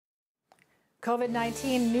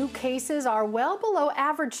COVID-19 new cases are well below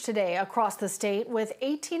average today across the state, with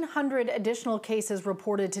 1,800 additional cases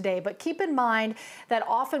reported today. But keep in mind that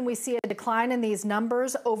often we see a decline in these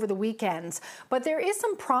numbers over the weekends. But there is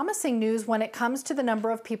some promising news when it comes to the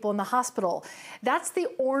number of people in the hospital. That's the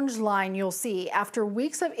orange line you'll see. After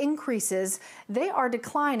weeks of increases, they are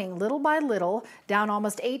declining little by little, down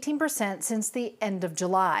almost 18% since the end of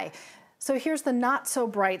July. So here's the not so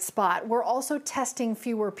bright spot. We're also testing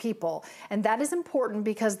fewer people. And that is important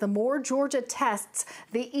because the more Georgia tests,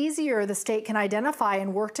 the easier the state can identify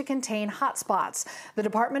and work to contain hotspots. The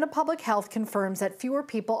Department of Public Health confirms that fewer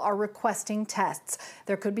people are requesting tests.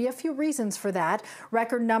 There could be a few reasons for that.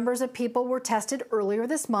 Record numbers of people were tested earlier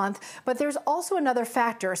this month, but there's also another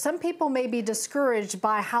factor. Some people may be discouraged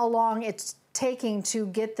by how long it's taking to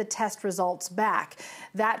get the test results back.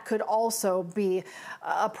 That could also be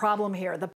a problem here. The